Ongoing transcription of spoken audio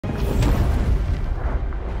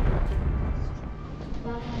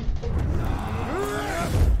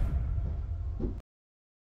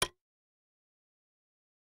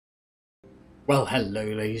Well, hello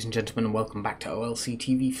ladies and gentlemen, and welcome back to OLC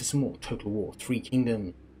TV for some more Total War 3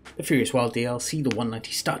 Kingdom, the Furious Wild DLC, the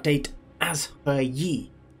 190 start date as He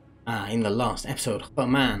Yi. In the last episode, He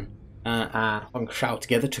Man and Hong Shao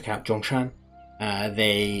together took out Zhongshan.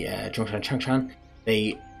 Zhongshan Changshan,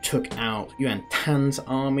 they took out Yuan Tan's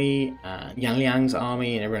army, Yan Liang's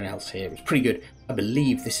army, and everyone else here. It was pretty good. I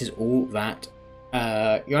believe this is all that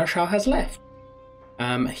Yuan Shao has left.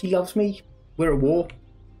 He loves me. We're at war.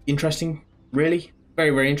 Interesting. Really, very,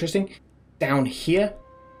 very interesting. Down here,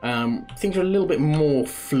 things are a little bit more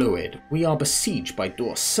fluid. We are besieged by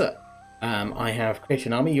Dorse. I have created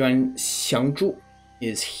an army. Yuan Xiangzhu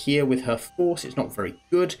is here with her force. It's not very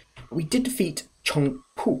good. But we did defeat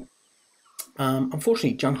Chongpu.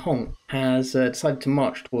 Unfortunately, Zhang Hong has decided to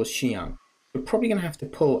march towards Xi'an. We're probably going to have to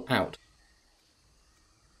pull out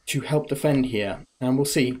to help defend here, and we'll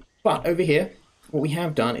see. But over here, what we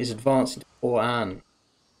have done is advance into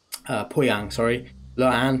Poyang, sorry.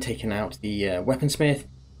 Luan taken out the weaponsmith.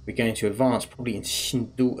 We're going to advance probably in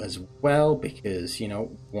Xindu as well because, you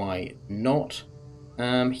know, why not?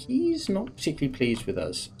 He's not particularly pleased with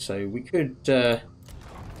us, so we could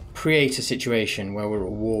create a situation where we're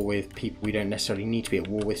at war with people we don't necessarily need to be at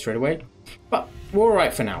war with straight away. But we're all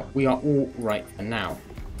right for now. We are all right for now.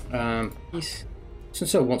 Peace. Sun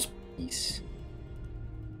Ce wants peace.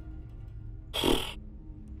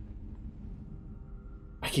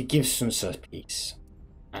 I could give Sun Ce peace,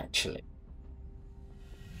 actually.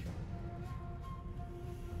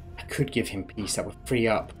 I could give him peace. That would free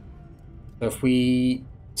up.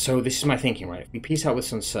 So this is my thinking, right? If we peace out with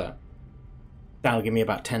Sun Ce, that'll give me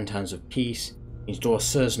about 10 turns of peace. It means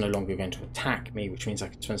Dorse's no longer going to attack me, which means I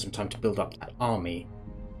can spend some time to build up that army.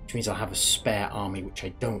 Which means I'll have a spare army, which I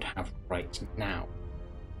don't have right now.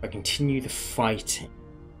 If I continue the fighting,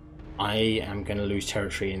 I am going to lose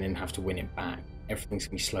territory and then have to win it back. Everything's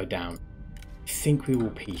going to be slowed down. I think we will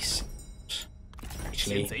peace out.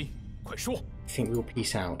 Actually, I think we will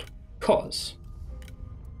peace out because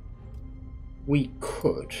we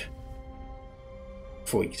could,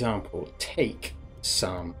 for example, take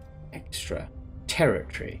some extra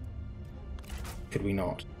territory. Could we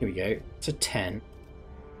not? Here we go. It's a 10.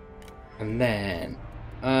 And then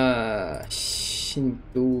Xindu,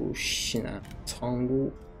 Xina,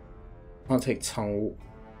 Cangwu. Can't take Cangwu.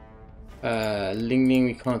 Lingling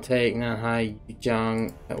we can't take, Nanhai,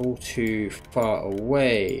 Yuzhang, they're all too far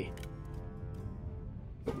away.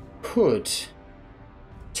 But we could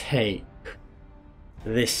take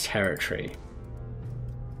this territory.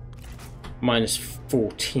 Minus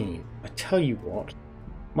 14. I tell you what,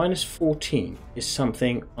 minus 14 is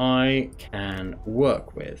something I can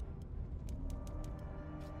work with.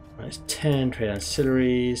 Minus 10, trade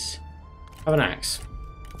ancillaries. Have an axe.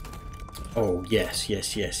 Oh, yes,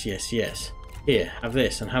 yes, yes, yes, yes. Here, have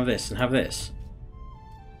this, and have this, and have this.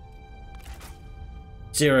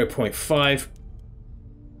 0.5.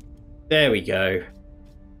 There we go.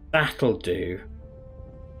 That'll do.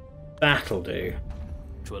 That'll do.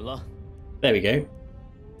 There we go.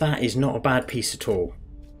 That is not a bad piece at all.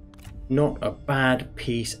 Not a bad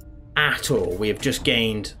piece at all. We have just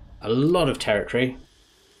gained a lot of territory.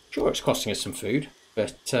 Sure, it's costing us some food,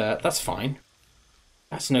 but that's fine.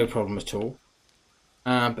 That's no problem at all.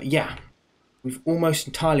 But yeah, we've almost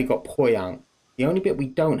entirely got Poyang. The only bit we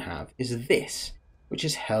don't have is this, which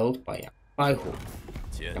is held by Baihu.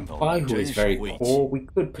 And Baihu is very poor. We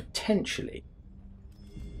could potentially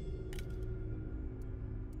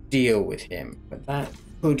deal with him, but that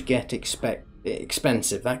could get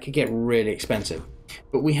expensive. That could get really expensive.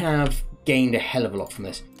 But we have gained a hell of a lot from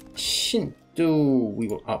this. Shindu, we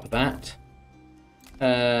will up that.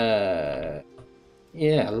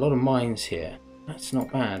 Yeah, a lot of mines here. That's not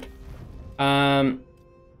bad.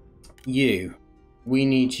 We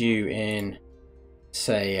need you in,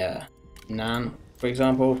 say, Nan, for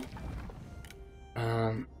example.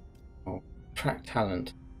 Track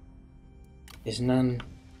talent. Is Nan...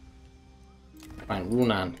 Fine, rule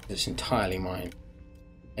Nan, because it's entirely mine.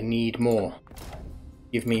 I need more.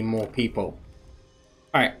 Give me more people.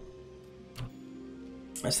 Alright.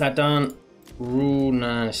 That's that done. Rule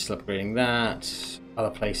Nan is still upgrading that. Other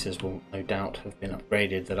places will no doubt have been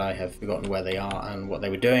upgraded that I have forgotten where they are and what they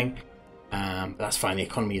were doing. But that's fine. The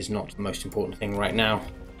economy is not the most important thing right now.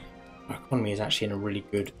 Our economy is actually in a really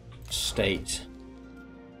good state.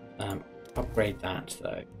 Upgrade that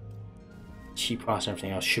though. Cheap price and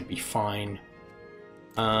everything else should be fine.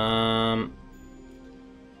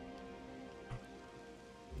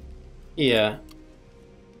 Yeah.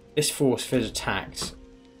 This force, if it's attacked,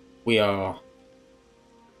 we are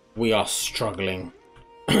struggling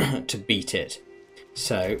to beat it.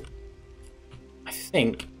 So I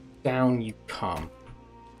think down you come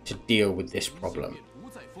to deal with this problem.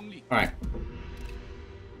 Alright.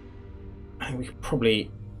 I think we could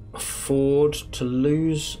probably afford to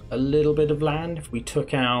lose a little bit of land if we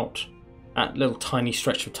took out that little tiny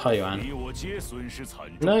stretch of Taiyuan.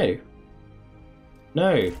 No.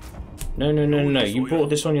 No. No, no, no, no. You brought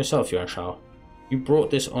this on yourself, Yuan Shao. You brought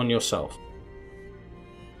this on yourself.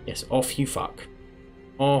 Yes, off you fuck.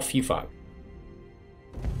 Off you fuck.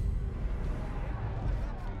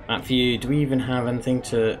 That for you. Do we even have anything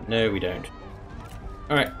to... No, we don't.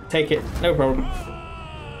 Alright, take it. No problem.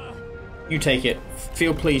 You take it.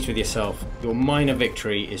 Feel pleased with yourself. Your minor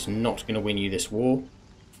victory is not going to win you this war.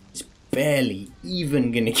 It's barely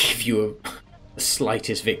even going to give you the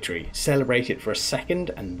slightest victory. Celebrate it for a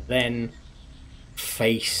second and then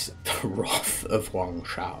face the wrath of Huang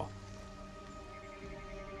Shao.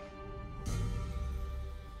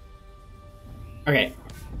 Okay.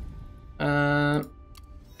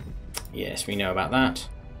 Yes, we know about that.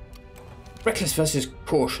 Reckless versus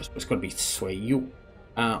cautious, but it's got to be Sui Yu.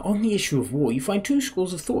 On the issue of war, you find two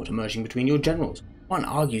schools of thought emerging between your generals. One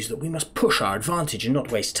argues that we must push our advantage and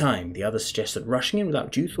not waste time. The other suggests that rushing in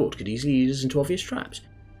without due thought could easily lead us into obvious traps.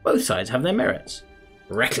 Both sides have their merits.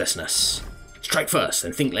 Recklessness. Strike first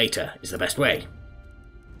and think later is the best way.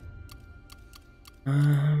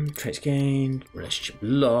 Traits gained, relationship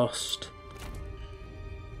lost.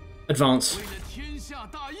 Advance.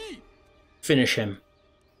 Finish him.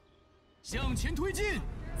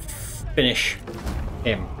 Finish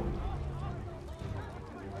him.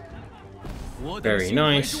 Very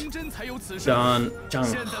nice. Done.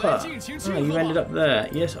 Zhang He. Oh, you ended up there.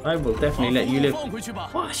 Yes, I will definitely let you live.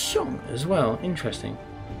 Hua Xiong as well. Interesting.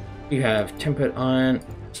 You have tempered iron.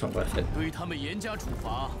 It's not worth it.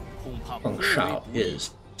 Huang Shao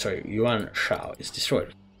is... Sorry, Yuan Shao is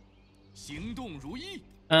destroyed.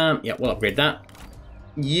 Yeah, we'll upgrade that.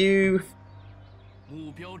 You...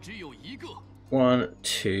 1,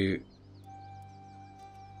 2...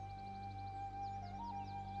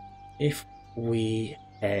 If we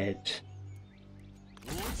head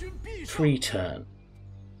 3 turn.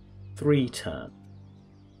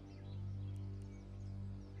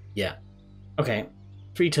 Yeah. Okay.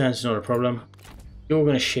 3 turns is not a problem. You're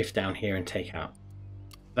going to shift down here and take out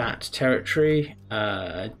that territory.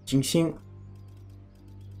 Jingxing.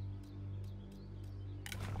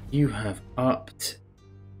 You have upped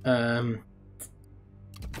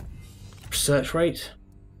research rate.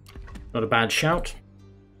 Not a bad shout.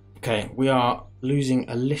 Okay, we are losing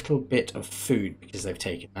a little bit of food because they've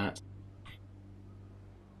taken that.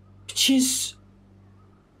 Which is...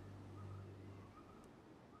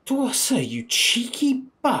 Dorsa, you cheeky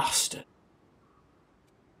bastard.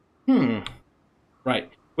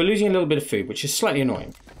 Right, we're losing a little bit of food, which is slightly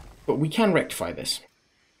annoying. But we can rectify this.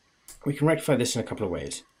 We can rectify this in a couple of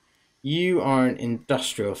ways. You are an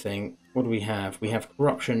industrial thing. What do we have? We have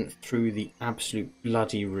corruption through the absolute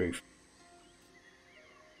bloody roof.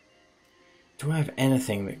 Do I have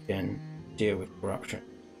anything that can deal with corruption?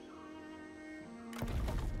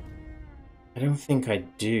 I don't think I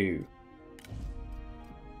do.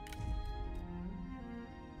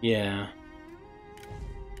 Yeah.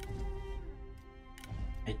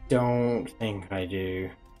 I don't think I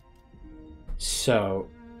do. So,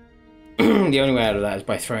 the only way out of that is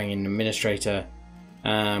by throwing in an administrator,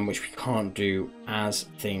 which we can't do as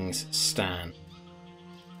things stand.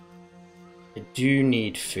 I do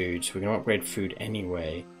need food, so we're going to upgrade food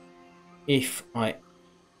anyway. If I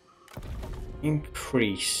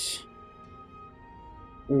increase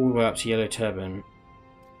all the way up to yellow turban,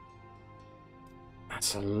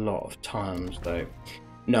 that's a lot of tons though.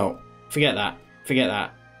 No, forget that.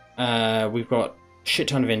 Forget that. We've got a shit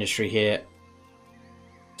ton of industry here.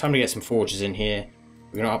 Time to get some forges in here.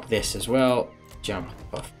 We're going to up this as well. Jump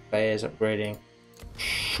buffet is upgrading.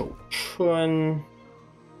 Shouchun.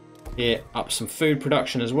 Here, up some food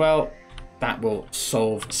production as well. That will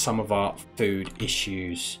solve some of our food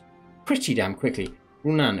issues pretty damn quickly.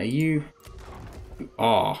 Runan, are you... You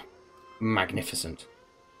are magnificent.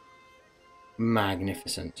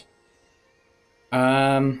 Magnificent.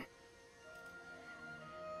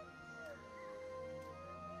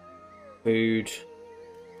 Food.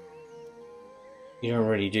 You don't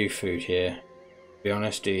really do food here. To be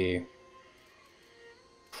honest, do you?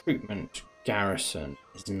 Recruitment garrison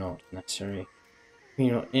is not necessary.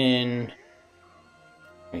 Communal inn.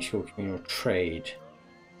 Make sure communal trade.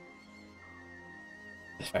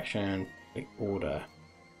 Satisfaction, quick order.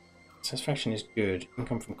 Satisfaction is good.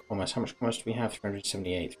 Income from commerce. How much commerce do we have?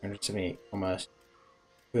 378. 378 commerce.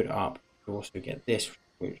 Good up. We also get this.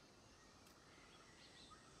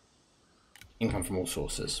 Income from all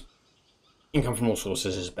sources. income from all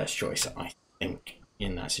sources is the best choice, I think,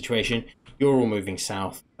 in that situation. You're all moving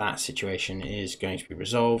south. That situation is going to be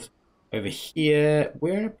resolved. Over here,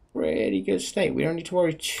 we're in a pretty good state. We don't need to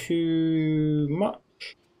worry too much.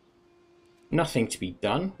 Nothing to be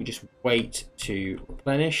done. We just wait to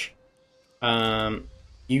replenish.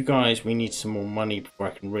 You guys, we need some more money before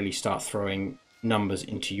I can really start throwing numbers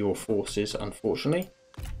into your forces, unfortunately.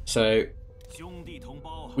 So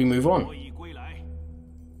we move on.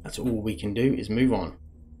 That's all we can do is move on.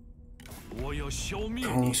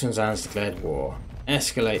 Gongsun Zan's declared war.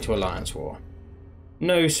 Escalate to alliance war.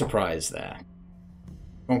 No surprise there.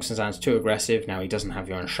 Gongsun Zan's too aggressive. Now he doesn't have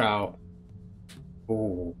Yuan Shao.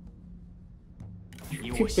 Ooh.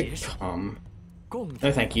 You could become...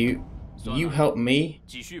 No, thank you. You help me.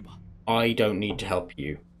 I don't need to help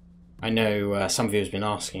you. I know some of you have been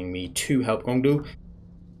asking me to help Gongdu.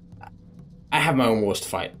 I have my own wars to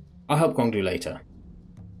fight. I'll help Gongdu later.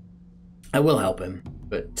 I will help him,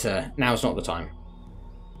 but now is not the time.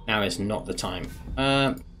 Now is not the time.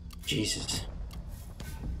 Jesus.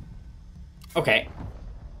 Okay.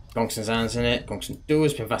 Gongsun Zan's in it. Gongsun Du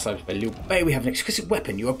has been vassalized by Liu Bei. We have an exquisite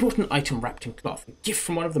weapon. You are brought an item wrapped in cloth. A gift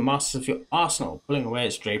from one of the masters of your arsenal. Pulling away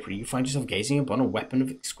its drapery, you find yourself gazing upon a weapon of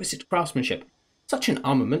exquisite craftsmanship. Such an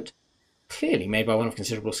armament, clearly made by one of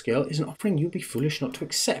considerable skill, is an offering you'll be foolish not to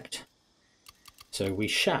accept. So we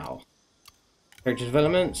shall. Character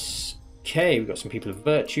developments. Okay, we've got some people of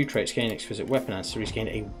virtue. Traits gain, exquisite weapon, accessories gain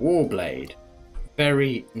a war blade.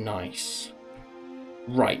 Very nice.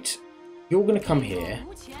 Right. You're going to come here.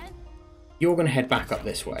 You're going to head back up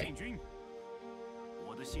this way.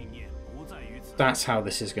 That's how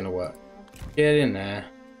this is going to work. Get in there.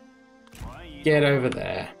 Get over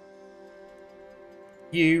there.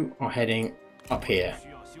 You are heading up here.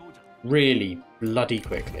 Really bloody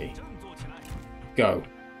quickly. Go.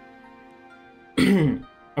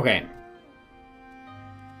 Okay.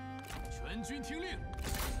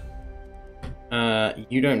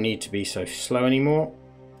 You don't need to be so slow anymore.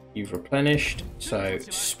 You've replenished, so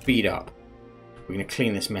speed up. We're going to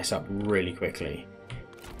clean this mess up really quickly.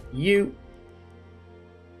 You...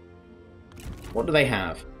 What do they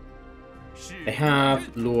have? They have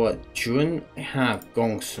Luo Jun, they have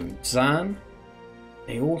Gongsun Zan.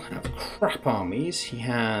 They all have crap armies. He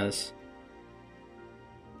has...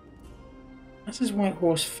 That's his White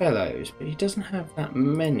Horse Fellows, but he doesn't have that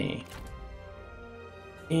many.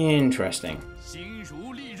 Interesting.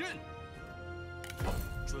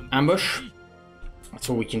 Ambush. That's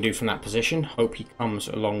all we can do from that position. Hope he comes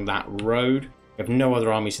along that road. We have no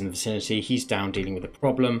other armies in the vicinity. He's down dealing with a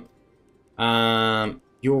problem.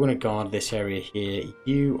 You're going to guard this area here.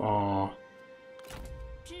 You are...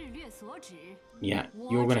 Yeah,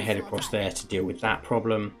 you're going to head across there to deal with that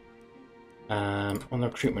problem. On the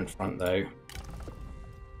recruitment front, though,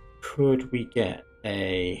 could we get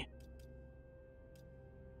a...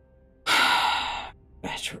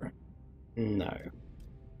 veteran? No.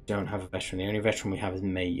 Don't have a veteran. The only veteran we have is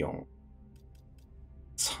Mei Yong.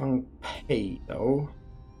 Tang Pei, though.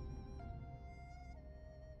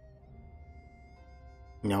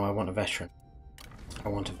 No, I want a veteran. I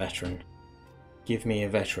want a veteran. Give me a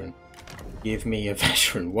veteran. Give me a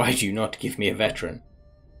veteran. Why do you not give me a veteran?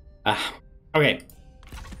 Okay.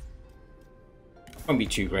 Won't be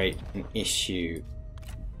too great an issue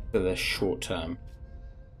for the short term.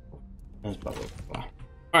 Blah, blah, blah.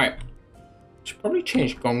 Alright. Should probably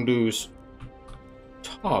change Gongdu's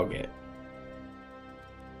target.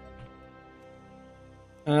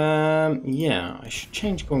 Yeah, I should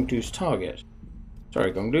change Gongdu's target.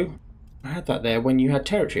 Sorry, Gongdu. I had that there when you had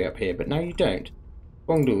territory up here, but now you don't.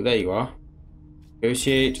 Gongdu, there you are.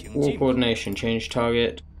 Negotiate, war coordination, change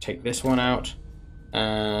target, take this one out.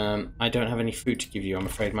 I don't have any food to give you, I'm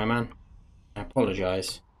afraid, my man. I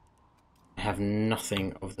apologise. I have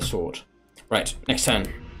nothing of the sort. Right, next turn.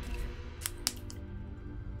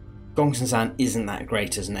 Gongsun Zan isn't that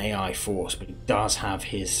great as an AI force, but he does have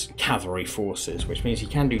his cavalry forces, which means he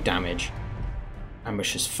can do damage.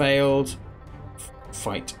 Ambush has failed.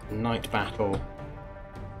 Fight night battle.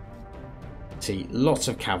 See, lots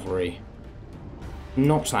of cavalry.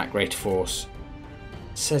 Not that great a force.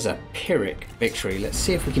 Says a Pyrrhic victory. Let's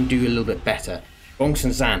see if we can do a little bit better.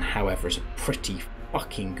 Gongsun Zan, however, is a pretty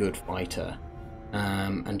fucking good fighter.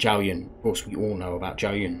 And Zhao Yun, of course, we all know about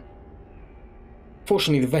Zhao Yun.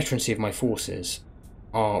 Fortunately, the veterancy of my forces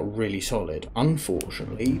are really solid.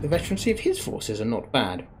 Unfortunately, the veterancy of his forces are not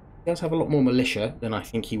bad. He does have a lot more militia than I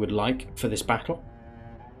think he would like for this battle.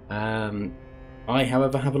 I,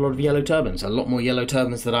 however, have a lot of yellow turbans. A lot more yellow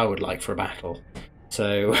turbans than I would like for a battle.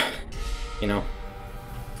 So, you know,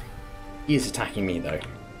 he is attacking me, though.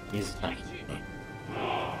 He is attacking me.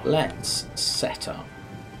 let's set up.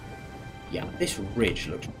 Yeah, this ridge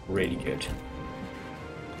looks really good.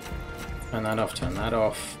 Turn that off, turn that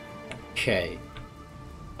off. Okay.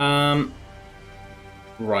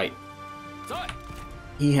 Right.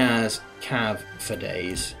 He has cav for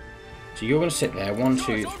days. So you're going to sit there. 1,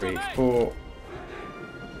 2, 3, 4.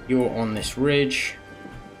 You're on this ridge.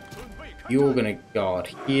 You're going to guard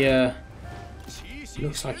here.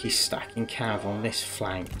 Looks like he's stacking cav on this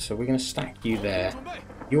flank. So we're going to stack you there.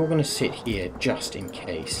 You're going to sit here just in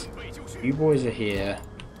case. You boys are here.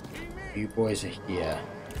 You boys are here.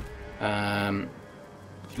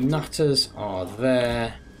 Nutters are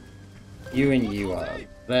there. You and you are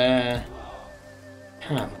there.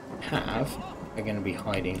 Cav are going to be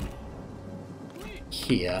hiding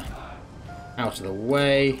here. Out of the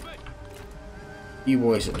way. You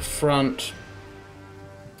boys at the front.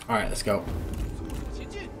 Alright, let's go.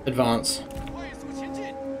 Advance.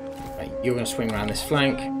 Right, you're going to swing around this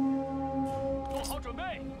flank.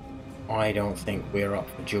 I don't think we're up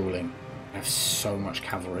for dueling. I have so much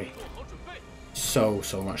cavalry. So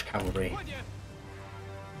much cavalry.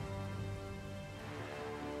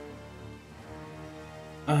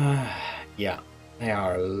 Yeah, they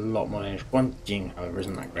are a lot more damage. 1 Jing, however,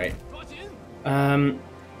 isn't that great.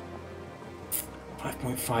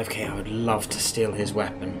 5.5k, I would love to steal his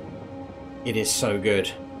weapon. It is so good.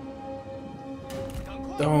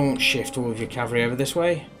 Don't shift all of your cavalry over this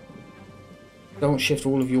way. Don't shift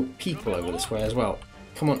all of your people over this way as well.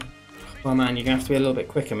 Come on. Oh man, you're going to have to be a little bit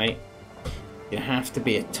quicker, mate. You have to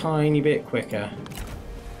be a tiny bit quicker.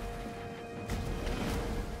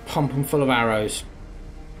 Pump them full of arrows.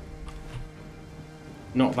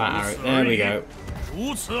 Not that arrow. There we go.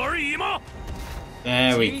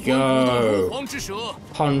 There we go.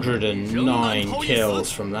 109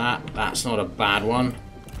 kills from that. That's not a bad one.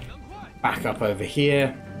 Back up over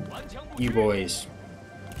here. You boys.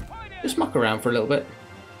 Just muck around for a little bit.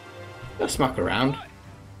 Just muck around.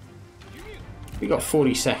 We got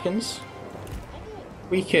 40 seconds.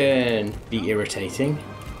 We can be irritating.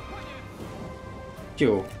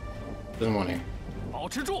 Duel. Doesn't want to.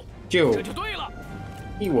 Duel.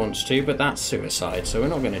 He wants to, but that's suicide, so we're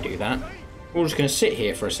not going to do that. We're just going to sit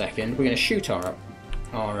here for a second. We're going to shoot our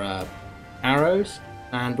arrows,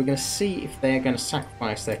 and we're going to see if they're going to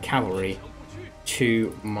sacrifice their cavalry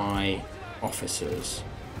to my officers.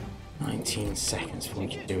 19 seconds before we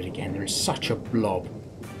can do it again. They're in such a blob.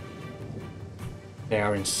 They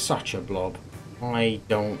are in such a blob. I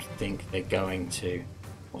don't think they're going to.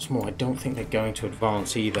 What's more, I don't think they're going to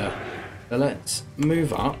advance either. So let's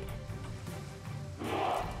move up.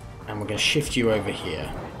 And we're going to shift you over here.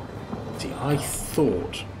 See, I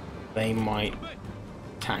thought they might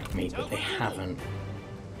attack me, but they haven't.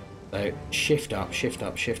 So shift up, shift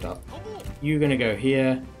up, shift up. You're going to go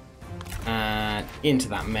here and into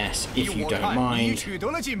that mess, if you don't mind.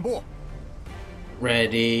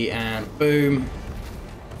 Ready, and boom.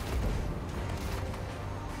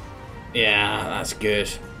 Yeah, that's good.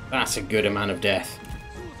 That's a good amount of death.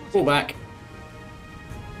 Fall back.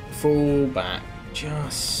 Fall back.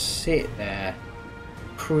 Just sit there,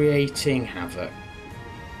 creating havoc.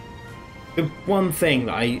 The one thing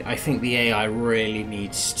that I think the AI really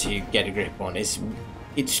needs to get a grip on is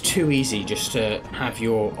it's too easy just to have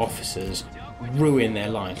your officers ruin their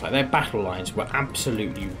lines. Like, their battle lines were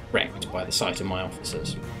absolutely wrecked by the sight of my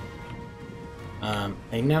officers.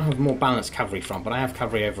 They now have more balanced cavalry front, but I have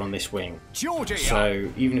cavalry over on this wing.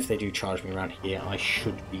 So even if they do charge me around here, I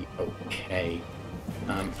should be okay.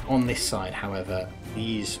 On this side, however,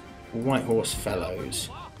 these White Horse fellows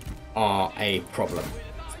are a problem.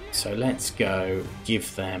 So let's go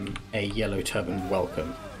give them a Yellow Turban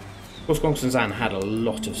welcome. Of course, Gongsun Zan had a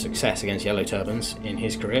lot of success against Yellow Turbans in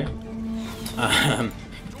his career.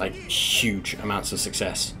 Like, huge amounts of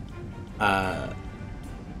success. Drop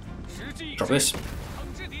this.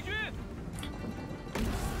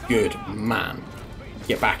 Good man.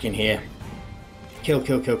 Get back in here. Kill,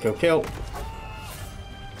 kill, kill, kill, kill.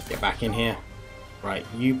 Get back in here. Right,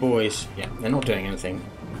 you boys. Yeah, they're not doing anything.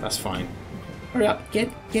 That's fine. Hurry up.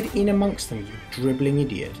 Get in amongst them, you dribbling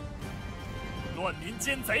idiot.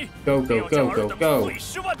 Go, go, go, go, go.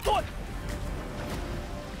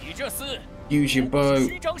 Use your bow.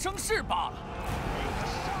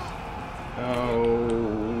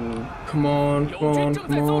 Oh, come on, come on,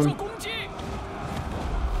 come on.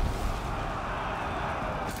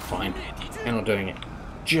 Fine. They're not doing it.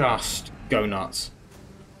 Just go nuts.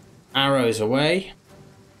 Arrows away.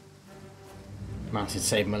 Mounted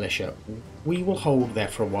Save Militia. We will hold there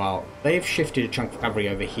for a while. They've shifted a chunk of cavalry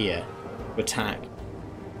over here to attack.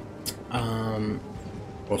 Or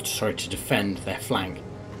sorry, to defend their flank.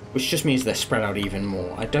 which just means they're spread out even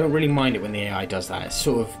more. I don't really mind it when the AI does that. It's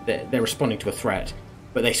sort of they're responding to a threat,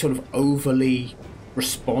 but they sort of overly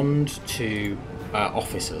respond to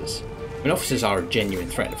officers. I mean, officers are a genuine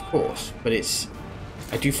threat, of course, but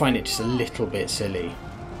I do find it just a little bit silly.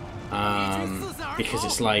 Because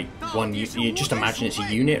it's like you just imagine it's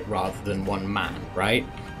a unit rather than one man, right?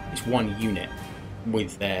 It's one unit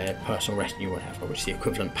with their personal retinue or whatever, which is the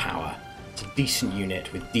equivalent power. It's a decent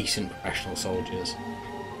unit with decent professional soldiers,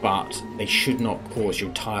 but they should not cause your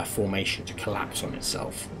entire formation to collapse on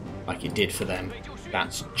itself like it did for them.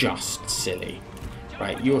 That's just silly.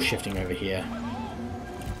 Right, you're shifting over here.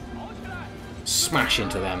 Smash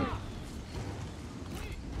into them.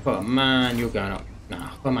 Oh man, you're going up.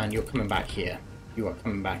 Nah, oh man, you're coming back here. You are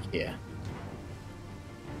coming back here.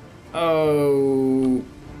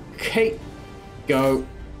 Okay. Go.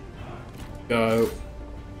 Go.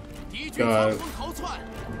 Go.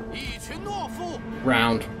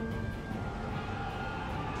 Round.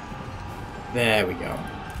 There we go.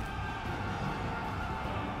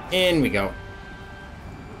 In we go.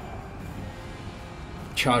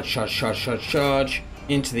 Charge, charge, charge, charge, charge.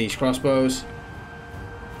 Into these crossbows.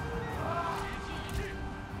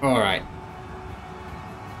 Alright.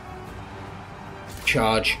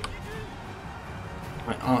 Charge.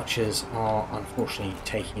 My archers are unfortunately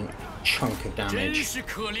taking a chunk of damage.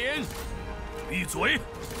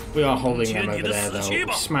 We are holding them over there though.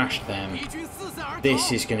 We smashed them.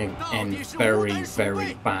 This is going to end very,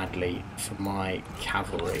 very badly for my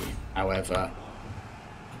cavalry. However,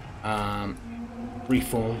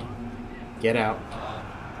 reform. Get out.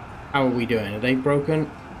 How are we doing? Are they broken?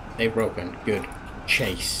 They're broken. Good.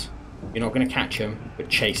 Chase. You're not going to catch them, but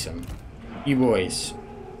chase them. You boys,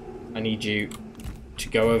 I need you to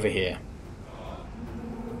go over here.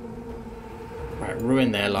 Right,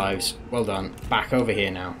 ruin their lives. Well done. Back over here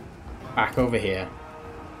now. Back over here.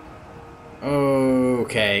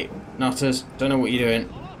 Okay. Nutters, don't know what you're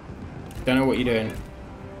doing. Don't know what you're doing.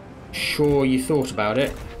 Sure, you thought about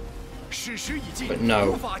it. But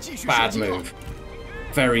no. Bad move.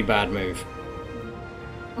 Very bad move.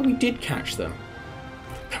 Oh, we did catch them.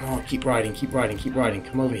 Come on, keep riding, keep riding, keep riding.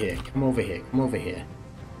 Come over here, come over here, come over here.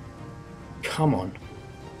 Come on.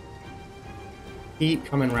 Keep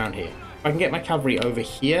coming around here. If I can get my cavalry over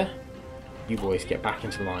here, you boys get back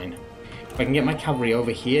into line. If I can get my cavalry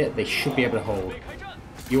over here, they should be able to hold.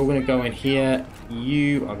 You're going to go in here.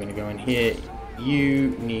 You are going to go in here.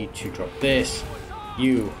 You need to drop this.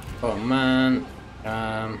 You, oh man.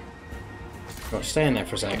 Got to stay in there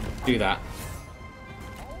for a sec. Do that.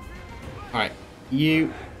 Alright.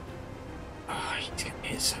 You. Oh, he's going to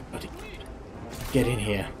hit somebody. Get in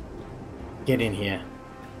here. Get in here.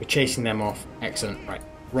 We're chasing them off. Excellent. Right.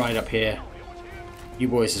 Right up here. You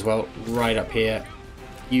boys as well. Right up here.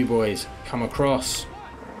 You boys come across.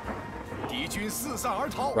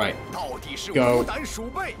 Right. Go.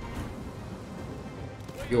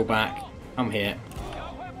 You're back. Come here.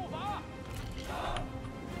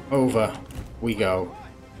 Over we go.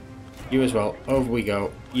 You as well. Over we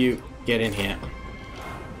go. You get in here.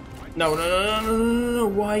 No, no, no, no, no, no, no.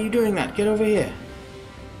 Why are you doing that? Get over here.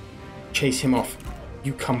 Chase him off.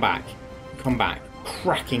 You come back. Come back.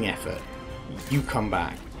 Cracking effort. You come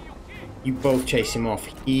back. You both chase him off.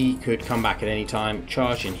 He could come back at any time.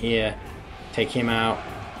 Charge in here. Take him out.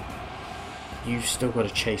 You've still got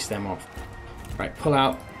to chase them off. Right, pull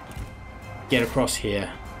out. Get across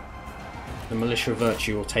here. The militia of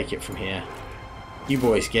virtue will take it from here. You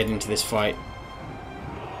boys get into this fight.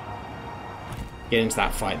 Get into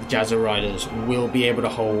that fight. The Jazza Riders will be able to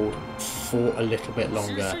hold for a little bit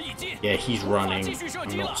longer. Yeah, he's running.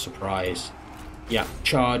 I'm not surprised. Yeah,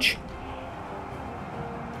 charge.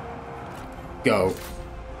 Go.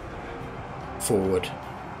 Forward.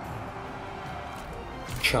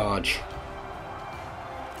 Charge.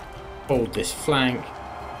 Hold this flank.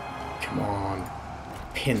 Come on.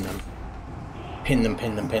 Pin them. Pin them,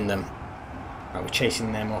 pin them, pin them. Right, we're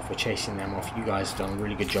chasing them off, we're chasing them off. You guys have done a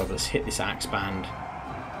really good job. Let's hit this axe band.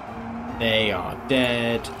 They are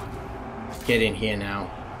dead. Get in here now.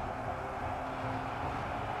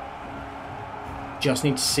 Just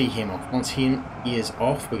need to see him off. Once he is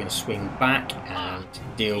off, we're going to swing back and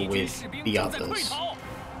deal with the others.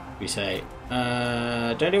 We say,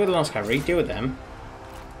 don't deal with the last cavalry, deal with them.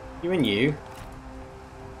 You and you.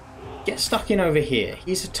 Get stuck in over here.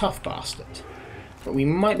 He's a tough bastard. But we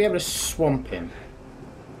might be able to swamp him.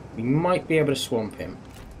 We might be able to swamp him.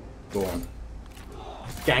 Go on.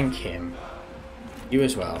 Gank him. You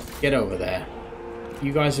as well. Get over there.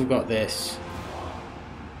 You guys have got this.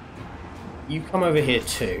 You come over here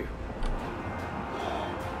too.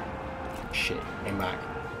 Shit. Came back.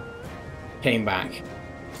 Came back.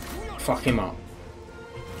 Fuck him up.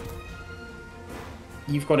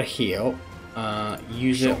 You've got to heal.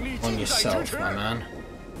 Use it on yourself, my man.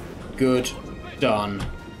 Good. Done.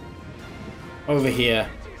 Over here.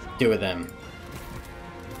 Deal with them.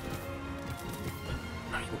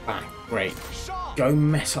 Right, you're back. Great. Go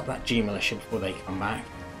mess up that G militia before they come back.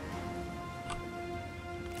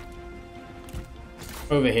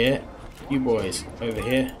 Over here. You boys. Over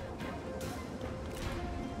here.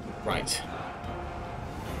 Right.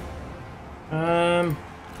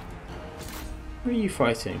 Who are you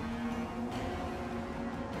fighting?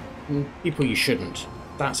 People you shouldn't.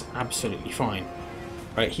 That's absolutely fine.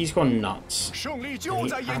 Right, he's gone nuts.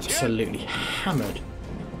 He absolutely hammered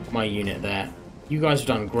my unit there. You guys have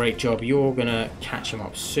done a great job. You're gonna catch him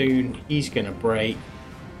up soon. He's gonna break.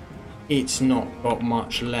 It's not got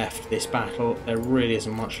much left, this battle. There really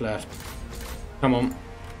isn't much left. Come on.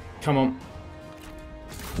 Come on.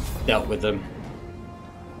 Dealt with them.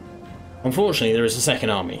 Unfortunately, there is a second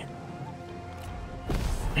army.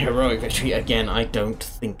 Heroic victory again? I don't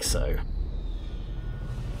think so.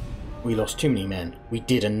 We lost too many men. We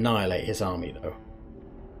did annihilate his army, though.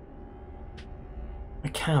 My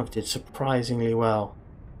cav did surprisingly well.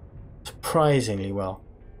 Surprisingly well.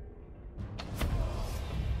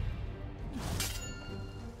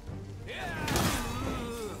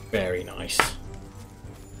 Very nice.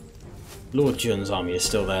 Lord Jun's army is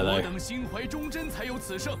still there, though.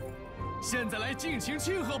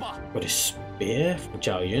 Got his spear for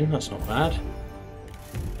Zhao Yun, that's not bad.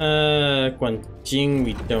 Guanjing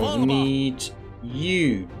we don't need.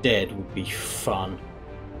 You dead would be fun.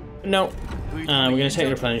 No. We're going to take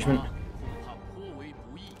replenishment.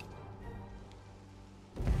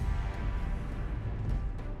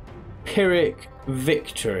 Pyrrhic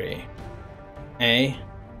victory. Eh?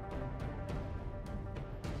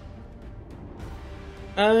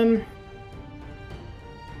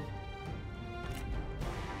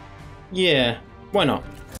 Yeah, why not?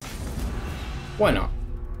 Why not?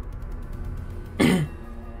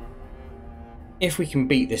 If we can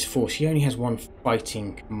beat this force, he only has one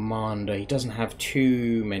fighting commander. He doesn't have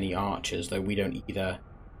too many archers, though we don't either.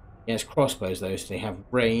 He has crossbows, though, so they have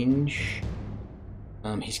range.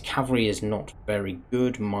 His cavalry is not very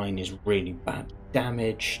good. Mine is really bad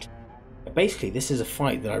damaged. But basically, this is a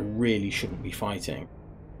fight that I really shouldn't be fighting.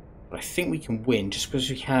 But I think we can win just because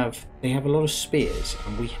they have a lot of spears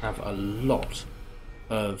and we have a lot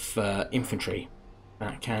of infantry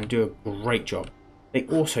that can do a great job. They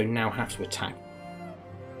also now have to attack.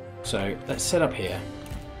 So let's set up here.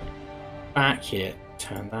 Back here.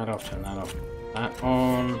 Turn that off, turn that off. That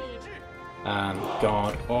on.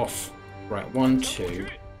 Guard off. Right, 1, 2.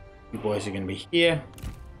 You boys are going to be here.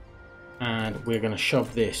 And we're going to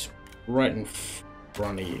shove this right in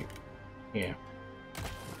front of you. Here.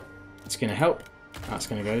 It's going to help. That's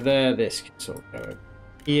going to go there. This can sort of go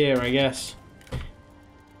here, I guess.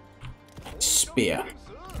 Spear.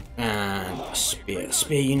 And spear.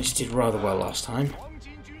 Spear units did rather well last time.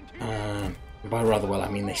 By rather well, I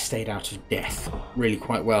mean they stayed out of death really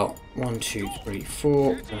quite well. 1, 2, 3,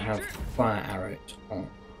 4. Going to have fire arrows on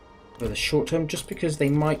for the short term, just because they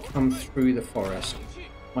might come through the forest.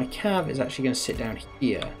 My cav is actually going to sit down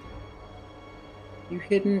here. You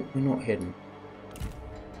hidden? You're not hidden.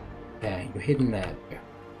 There, you're hidden there.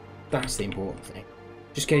 That's the important thing.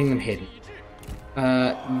 Just getting them hidden.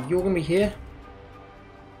 You're going to be here.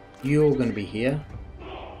 You're going to be here.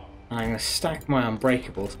 And I'm going to stack my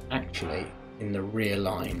unbreakables actually in the rear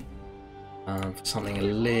line for something a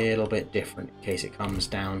little bit different in case it comes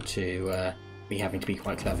down to me having to be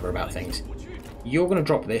quite clever about things. You're going to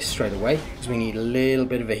drop this straight away because we need a little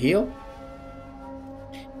bit of a heal.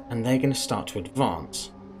 And they're going to start to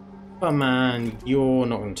advance. But man, you're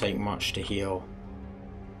not going to take much to heal.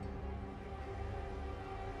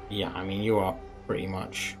 Yeah, I mean, you are pretty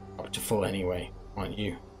much up to full anyway, aren't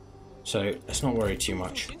you? So let's not worry too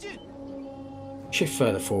much. Shift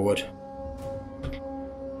further forward.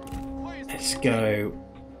 Let's go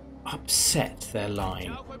upset their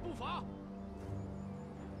line.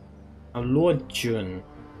 Now Lord Jun,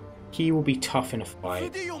 he will be tough in a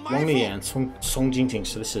fight. Wang Li and Song Jingting,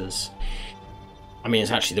 so this is... I mean,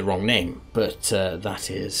 it's actually the wrong name, but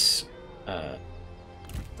that is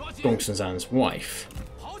Gongsun Zan's wife.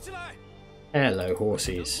 Hello,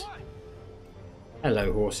 horsies.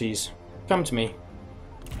 Hello, horsies. Come to me.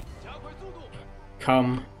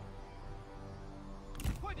 Come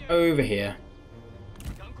over here.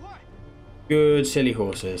 Good, silly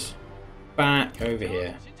horses. Back over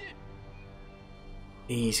here.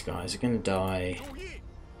 These guys are going to die.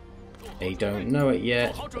 They don't know it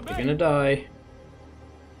yet, but they're going to die.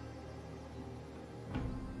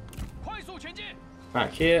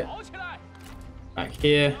 Back here. Back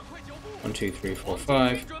here. 1, 2, 3, 4,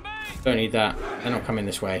 5. Don't need that. They're not coming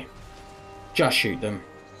this way. Just shoot them.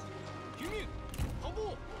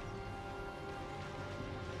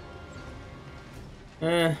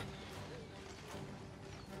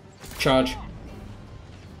 Charge.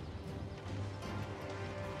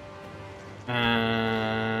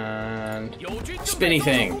 And spinny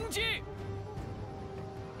thing.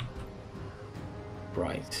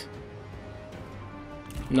 Right.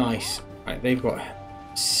 Nice. Right, they've got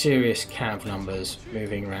serious cav numbers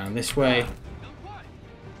moving around this way.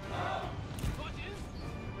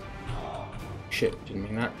 Shit, didn't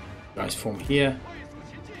mean that. You guys form here.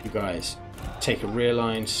 You guys take a rear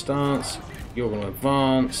line stance. You're going to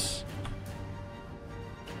advance.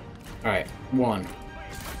 Alright, 1,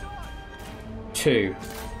 2.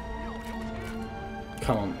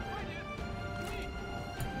 Come on.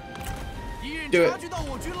 Do it.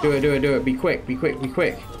 Do it, do it, do it. Be quick, be quick, be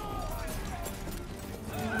quick.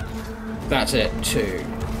 That's it. 2.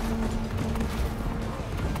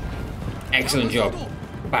 Excellent job.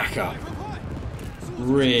 Back up.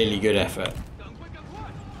 Really good effort.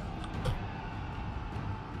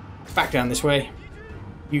 Back down this way.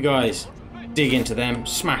 You guys dig into them,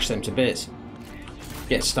 smash them to bits.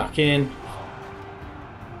 Get stuck in.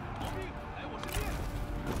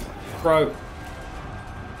 Throw.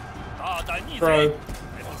 Throw.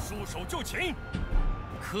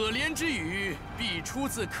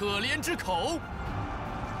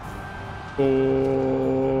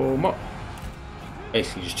 Boom up.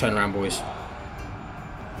 Basically just turn around, boys.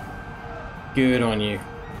 Good on you.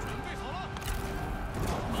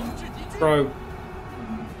 Throw.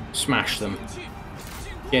 Smash them.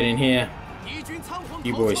 Get in here.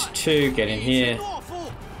 You boys too, get in here.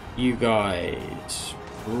 You guys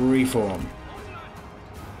reform.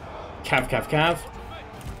 Cav, cav, cav.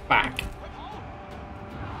 Back.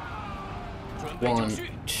 1,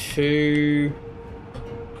 2.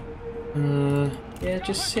 Yeah,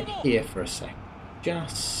 just sit here for a sec.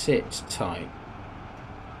 Just sit tight.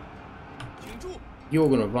 You're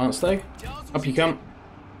going to advance though. Up you come.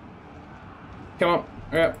 Come on.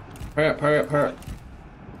 Hurry up. Hurry up, hurry up, hurry up.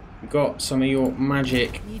 You've got some of your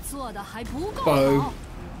magic bow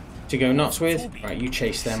to go nuts with. Right, you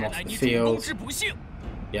chase them off the field.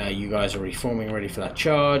 Yeah, you guys are reforming, ready for that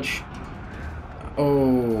charge.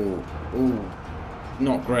 Oh, ooh,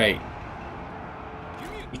 not great.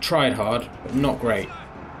 You tried hard, but not great.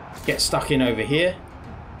 Get stuck in over here.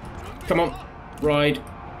 Come on, ride.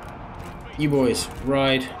 You boys,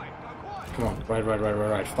 ride. Come on, ride, ride, ride, ride,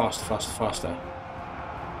 ride. Faster, faster, faster.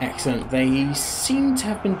 Excellent. They seem to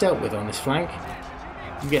have been dealt with on this flank.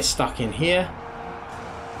 You get stuck in here.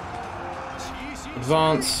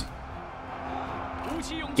 Advance.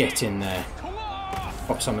 Get in there.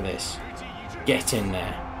 Pop some of this. Get in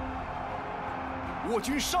there.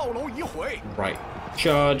 Right.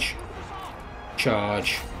 Charge.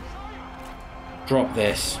 Charge. Drop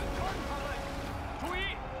this.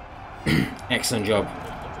 Excellent job.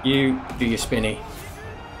 You do your spinny.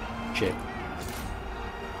 Shit.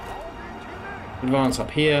 Advance up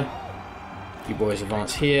here. You boys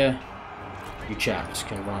advance here. You chaps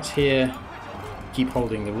can advance here. Keep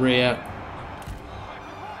holding the rear.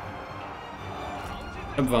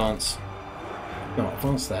 Advance. No,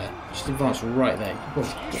 advance there. Just advance right there. You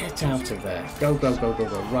boys get out of there. Go, go, go, go,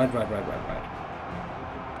 go. Ride, ride, ride, ride, ride.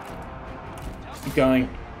 Keep going.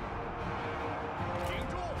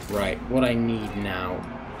 Right, what I need now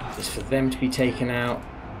is for them to be taken out.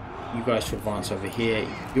 You guys to advance over here.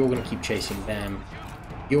 You're going to keep chasing them.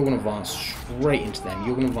 You're going to advance straight into them.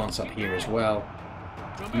 You're going to advance up here as well.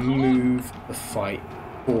 Move the fight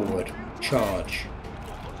forward. Charge.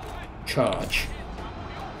 Charge.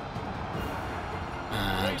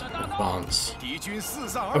 And advance.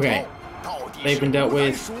 Okay. They've been dealt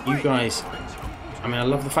with. You guys... I mean, I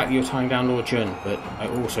love the fact that you're tying down Lord Jun, but I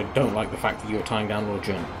also don't like the fact that you're tying down Lord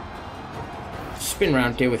Jun. Spin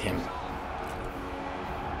round, deal with him.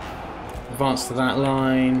 Advance to that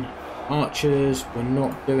line. Archers, we're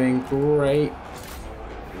not doing great.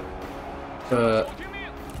 For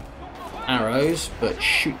arrows, but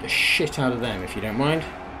shoot the shit out of them if you don't mind.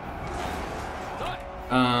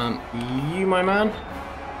 You, my man,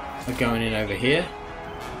 are going in over here.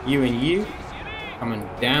 You and you coming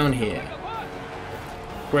down here.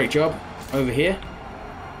 Great job over here.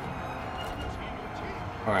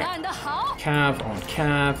 Alright. Cav on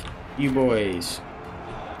cav. You boys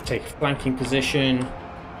take a flanking position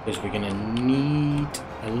because we're going to need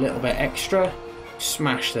a little bit extra.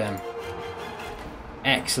 Smash them.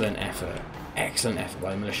 Excellent effort. Excellent effort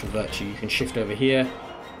by the militia virtue. You can shift over here.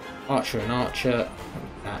 Archer and archer.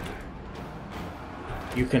 That.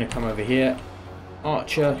 You're going to come over here.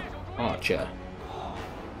 Archer, archer.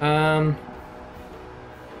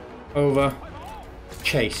 Over.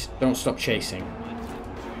 Chase. Don't stop chasing.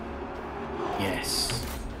 Yes.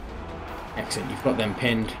 Excellent. You've got them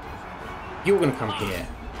pinned. You're going to come here.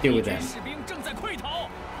 Deal with them.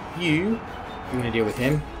 You're going to deal with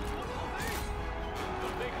him.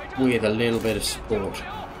 With a little bit of support.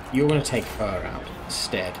 You're going to take her out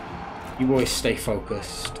instead. You boys stay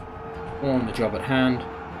focused on the job at hand.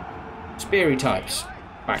 Speary types.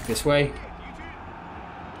 Back this way.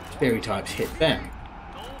 Speary types hit them.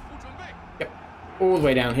 Yep. All the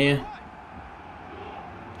way down here.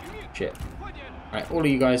 Shit. Right, all of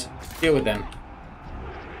you guys, deal with them.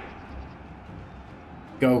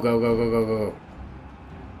 Go, go, go, go, go, go.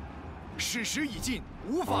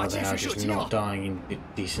 Oh, they are just not dying in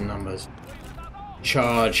decent numbers.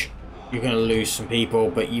 Charge. You're going to lose some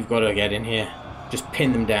people, but you've got to get in here. Just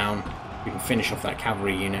pin them down. We can finish off that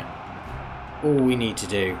cavalry unit. All we need to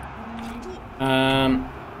do.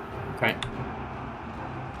 Okay.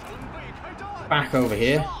 Back over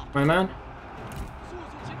here, my man.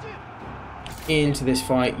 Into this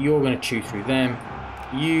fight. You're going to chew through them.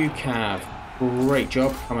 You Cav, great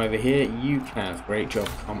job. Come over here. You Cav, great job.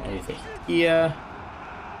 Come over here.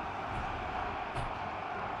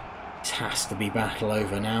 This has to be battle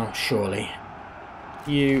over now, surely.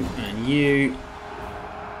 You and you.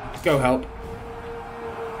 Go help.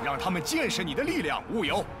 Yeah,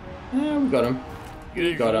 we got him.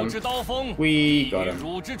 We got him. We got him.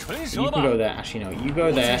 You can go there. Actually, no. You go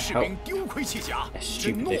there. Help. That's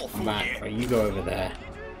stupid. They come back. Right, you go over there.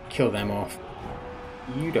 Kill them off.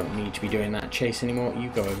 You don't need to be doing that chase anymore. You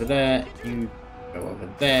go over there. You go over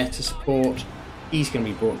there to support. He's going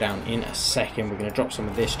to be brought down in a second. We're going to drop some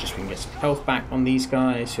of this just so we can get some health back on these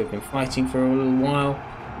guys who have been fighting for a little while.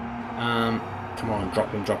 Come on,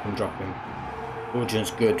 drop him, drop him, drop him.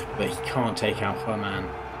 Orjan's good, but he can't take out her man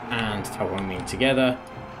and Tao Ming together.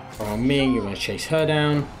 Tao Ming, you're going to chase her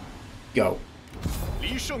down. Go.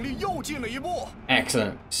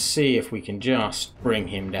 Excellent. See if we can just bring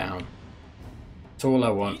him down. That's all I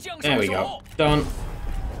want. There we go. Done.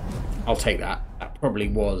 I'll take that. That probably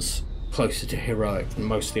was closer to heroic than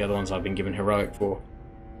most of the other ones I've been given heroic for.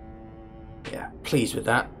 Yeah, pleased with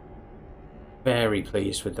that. Very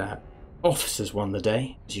pleased with that. Officers won the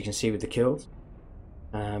day, as you can see with the kills.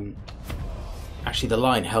 Actually, the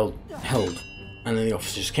line held, and then the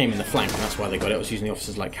officers came in the flank, and that's why they got it. I was using the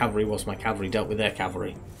officers like cavalry, whilst my cavalry dealt with their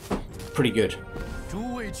cavalry. Pretty good.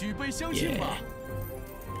 Yeah.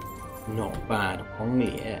 Not bad. Only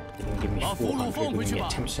it. They can give me 400. We can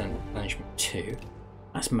get 10% replenishment too.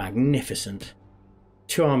 That's magnificent.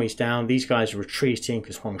 2 armies down. These guys are retreating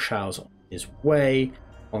because Huang Shao's on his way.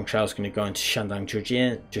 Huang Shao's going to go into Shandang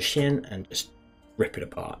Zhixin and just rip it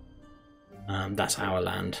apart. That's our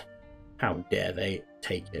land. How dare they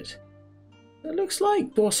take it? It looks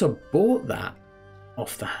like Bossa bought that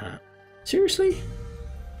off the hat. Seriously?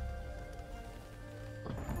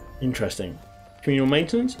 Interesting. Communal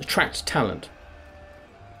maintenance. Attract talent.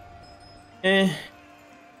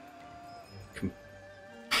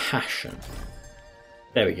 Compassion.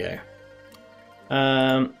 There we go.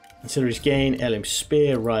 Ancillaries gain, heirloom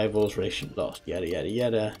spear, rivals, relation lost, yada yada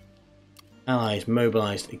yada. Allies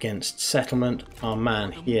mobilized against settlement. Our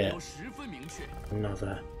man here.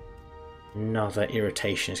 Another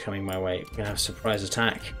irritation is coming my way. We're gonna have a surprise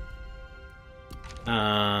attack.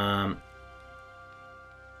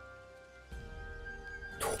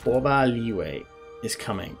 Toba Liwei is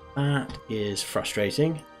coming. That is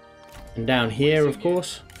frustrating. And down here, of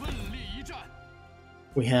course,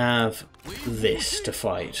 we have this to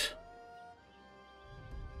fight.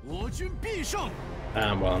 Well, I'm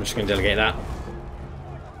just going to delegate that.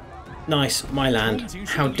 Nice, my land.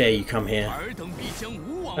 How dare you come here?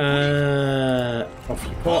 Off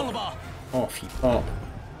you pop. Off you pop.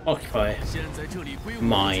 Occupy.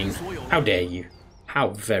 Mine. How dare you? How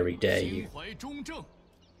very dare you?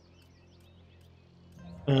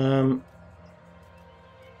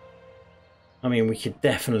 I mean, we could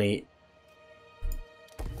definitely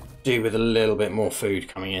do with a little bit more food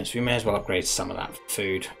coming in, so we may as well upgrade some of that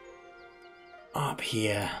food. Up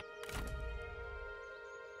here.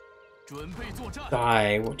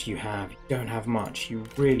 Die, what do you have? You don't have much. You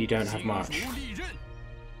really don't have much.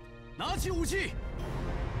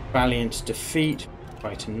 Valiant defeat.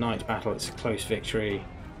 Fight a night battle, it's a close victory.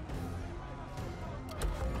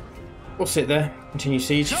 We'll sit there, continue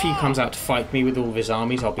siege. If he comes out to fight me with all of his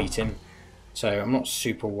armies, I'll beat him. So I'm not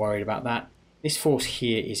super worried about that. This force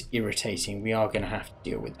here is irritating. We are going to have to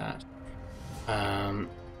deal with that.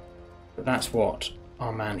 But that's what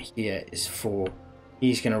our man here is for.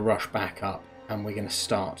 He's going to rush back up and we're going to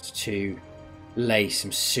start to lay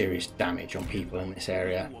some serious damage on people in this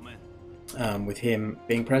area. With him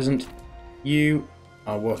being present, you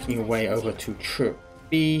are working your way over to Troop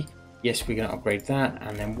B. Yes, we're going to upgrade that.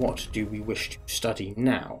 And then what do we wish to study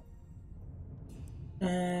now?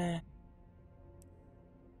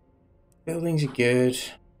 Buildings are good.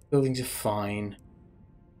 Buildings are fine.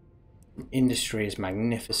 Industry is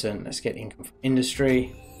magnificent. Let's get income from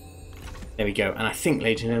industry. There we go. And I think,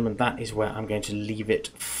 ladies and gentlemen, that is where I'm going to leave it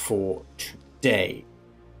for today.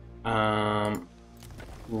 Rule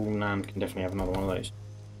land can definitely have another one of those.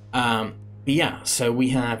 But yeah, so we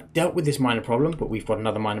have dealt with this minor problem, but we've got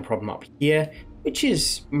another minor problem up here, which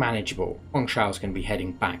is manageable. Guangzhou is going to be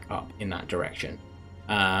heading back up in that direction.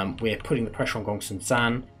 We're putting the pressure on Gongsun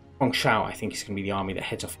Zan. Guangzhou, I think, is going to be the army that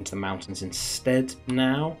heads off into the mountains instead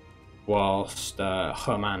now, whilst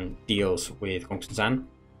Herman deals with Gongsun Zan.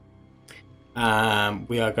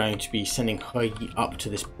 We are going to be sending He Yi up to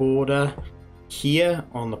this border here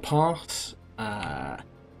on the pass,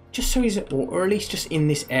 just so he's, or at least just in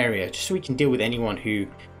this area, just so we can deal with anyone who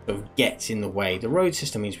sort of gets in the way. The road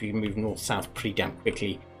system means we can move north-south pretty damn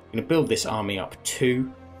quickly. We're going to build this army up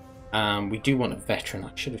too. We do want a veteran.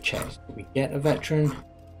 I should have checked. Did we get a veteran?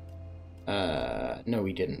 No,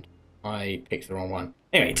 we didn't. I picked the wrong one.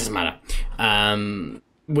 Anyway, it doesn't matter.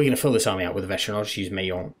 We're going to fill this army out with a veteran. I'll just use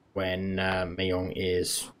Meiyong when Meiyong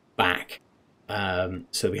is back.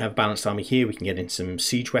 So we have a balanced army here. We can get in some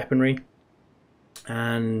siege weaponry.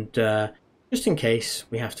 And just in case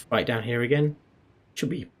we have to fight down here again, should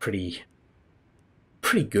be pretty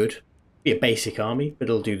good. Be a basic army, but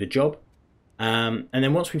it'll do the job. And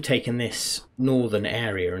then once we've taken this northern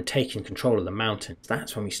area and taken control of the mountains,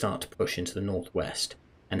 that's when we start to push into the northwest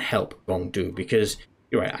and help Gongdu, because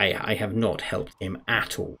you're right, I have not helped him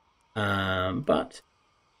at all. But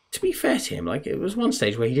to be fair to him, like, it was one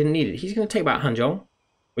stage where he didn't need it. He's going to take back Hanzhong,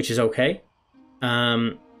 which is okay.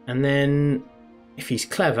 And then if he's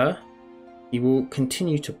clever, he will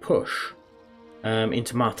continue to push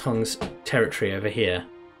into Ma Teng's territory over here.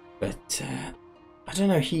 But I don't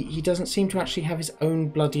know, he doesn't seem to actually have his own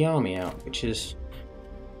bloody army out, which is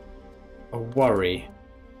a worry.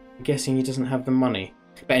 I'm guessing he doesn't have the money.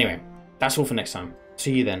 But anyway, that's all for next time.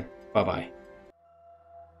 See you then. Bye-bye.